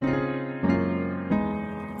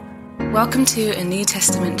Welcome to a New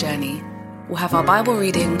Testament journey. We'll have our Bible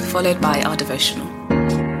reading followed by our devotional.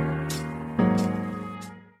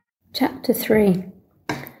 Chapter 3.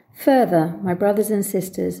 Further, my brothers and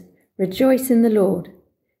sisters, rejoice in the Lord.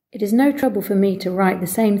 It is no trouble for me to write the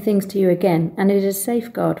same things to you again, and it is a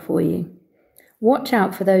safeguard for you. Watch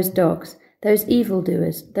out for those dogs, those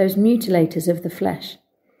evildoers, those mutilators of the flesh.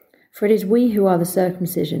 For it is we who are the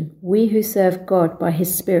circumcision, we who serve God by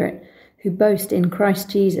his Spirit, who boast in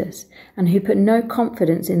Christ Jesus, and who put no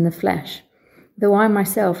confidence in the flesh, though I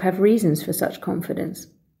myself have reasons for such confidence.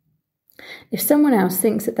 If someone else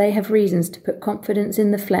thinks that they have reasons to put confidence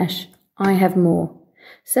in the flesh, I have more.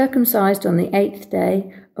 Circumcised on the 8th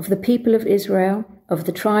day, of the people of Israel, of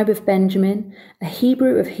the tribe of Benjamin, a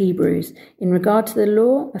Hebrew of Hebrews, in regard to the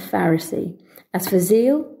law, a Pharisee, as for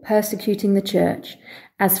zeal, persecuting the church,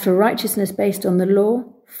 as for righteousness based on the law,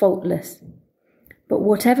 faultless. But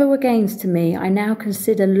whatever were gains to me, I now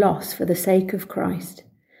consider loss for the sake of Christ.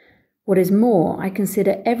 What is more, I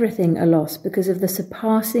consider everything a loss because of the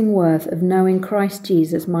surpassing worth of knowing Christ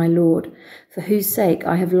Jesus my Lord, for whose sake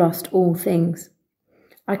I have lost all things.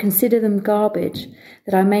 I consider them garbage,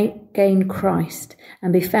 that I may gain Christ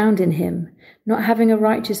and be found in him, not having a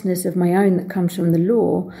righteousness of my own that comes from the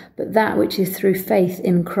law, but that which is through faith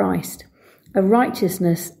in Christ, a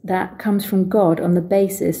righteousness that comes from God on the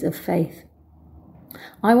basis of faith.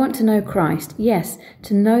 I want to know Christ, yes,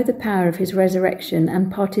 to know the power of his resurrection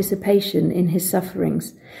and participation in his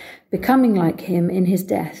sufferings, becoming like him in his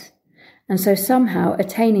death, and so somehow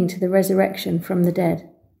attaining to the resurrection from the dead.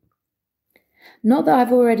 Not that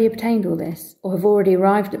I've already obtained all this, or have already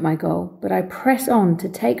arrived at my goal, but I press on to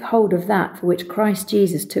take hold of that for which Christ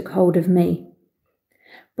Jesus took hold of me.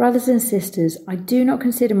 Brothers and sisters, I do not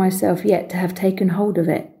consider myself yet to have taken hold of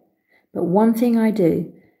it, but one thing I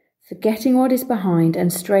do, forgetting what is behind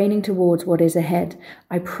and straining towards what is ahead,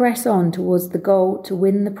 I press on towards the goal to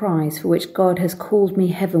win the prize for which God has called me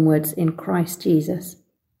heavenwards in Christ Jesus.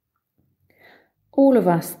 All of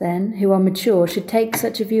us, then, who are mature, should take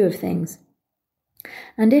such a view of things.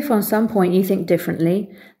 And if on some point you think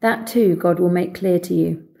differently, that too God will make clear to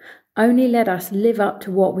you. Only let us live up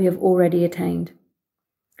to what we have already attained.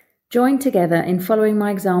 Join together in following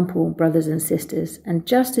my example, brothers and sisters, and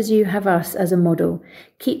just as you have us as a model,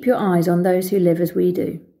 keep your eyes on those who live as we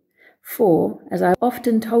do. For, as I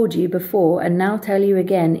often told you before and now tell you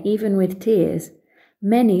again, even with tears,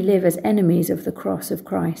 many live as enemies of the cross of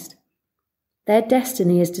Christ. Their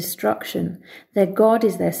destiny is destruction, their God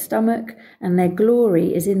is their stomach, and their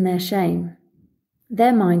glory is in their shame.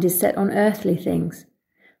 Their mind is set on earthly things,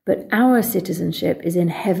 but our citizenship is in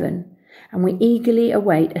heaven, and we eagerly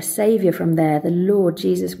await a Saviour from there, the Lord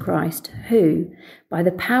Jesus Christ, who, by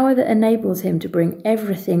the power that enables him to bring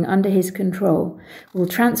everything under his control, will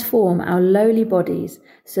transform our lowly bodies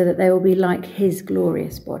so that they will be like his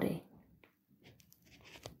glorious body.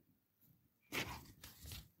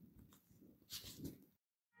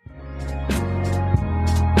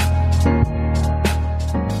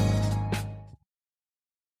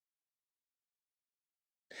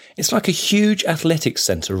 It's like a huge athletics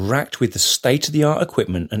centre racked with the state-of-the-art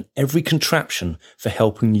equipment and every contraption for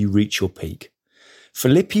helping you reach your peak.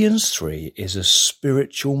 Philippians 3 is a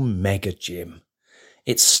spiritual mega gym.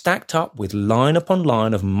 It's stacked up with line upon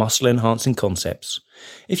line of muscle-enhancing concepts.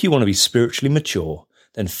 If you want to be spiritually mature,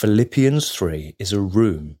 then Philippians 3 is a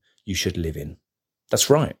room you should live in. That's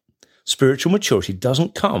right. Spiritual maturity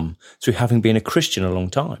doesn't come through having been a Christian a long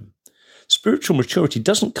time. Spiritual maturity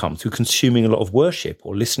doesn't come through consuming a lot of worship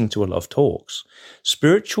or listening to a lot of talks.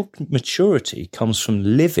 Spiritual maturity comes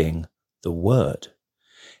from living the Word.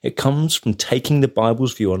 It comes from taking the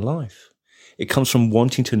Bible's view on life. It comes from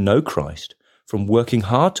wanting to know Christ, from working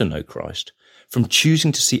hard to know Christ, from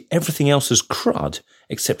choosing to see everything else as crud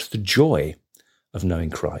except the joy of knowing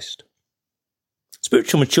Christ.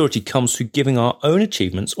 Spiritual maturity comes through giving our own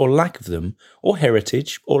achievements or lack of them, or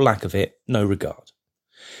heritage or lack of it, no regard.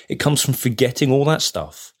 It comes from forgetting all that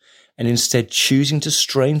stuff and instead choosing to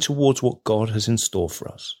strain towards what God has in store for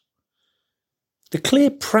us. The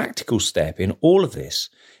clear practical step in all of this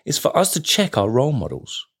is for us to check our role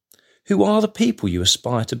models. Who are the people you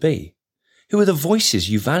aspire to be? Who are the voices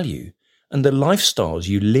you value and the lifestyles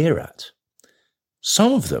you leer at?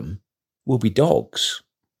 Some of them will be dogs.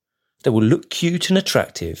 They will look cute and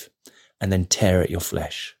attractive and then tear at your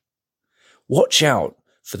flesh. Watch out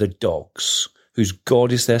for the dogs whose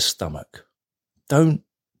God is their stomach. Don't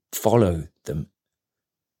follow them.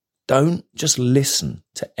 Don't just listen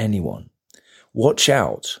to anyone. Watch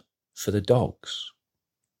out for the dogs.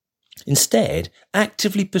 Instead,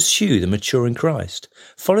 actively pursue the mature in Christ.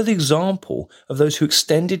 Follow the example of those who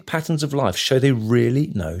extended patterns of life show they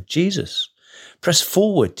really know Jesus. Press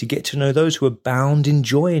forward to get to know those who abound in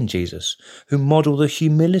joy in Jesus, who model the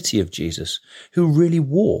humility of Jesus, who really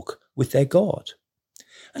walk with their God.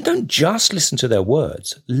 And don't just listen to their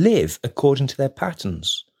words, live according to their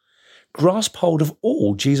patterns. Grasp hold of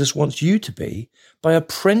all Jesus wants you to be by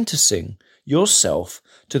apprenticing yourself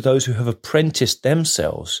to those who have apprenticed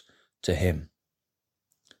themselves to him.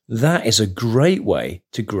 That is a great way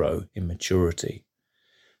to grow in maturity.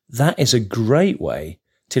 That is a great way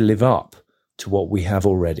to live up to what we have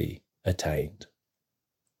already attained.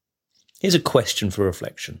 Here's a question for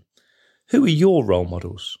reflection. Who are your role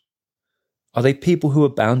models? Are they people who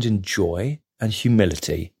abound in joy and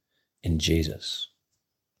humility in Jesus?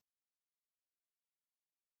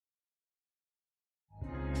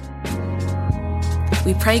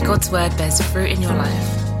 We pray God's word bears fruit in your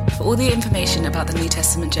life. For all the information about the New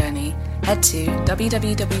Testament journey, head to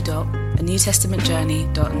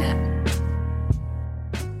www.anewtestamentjourney.net.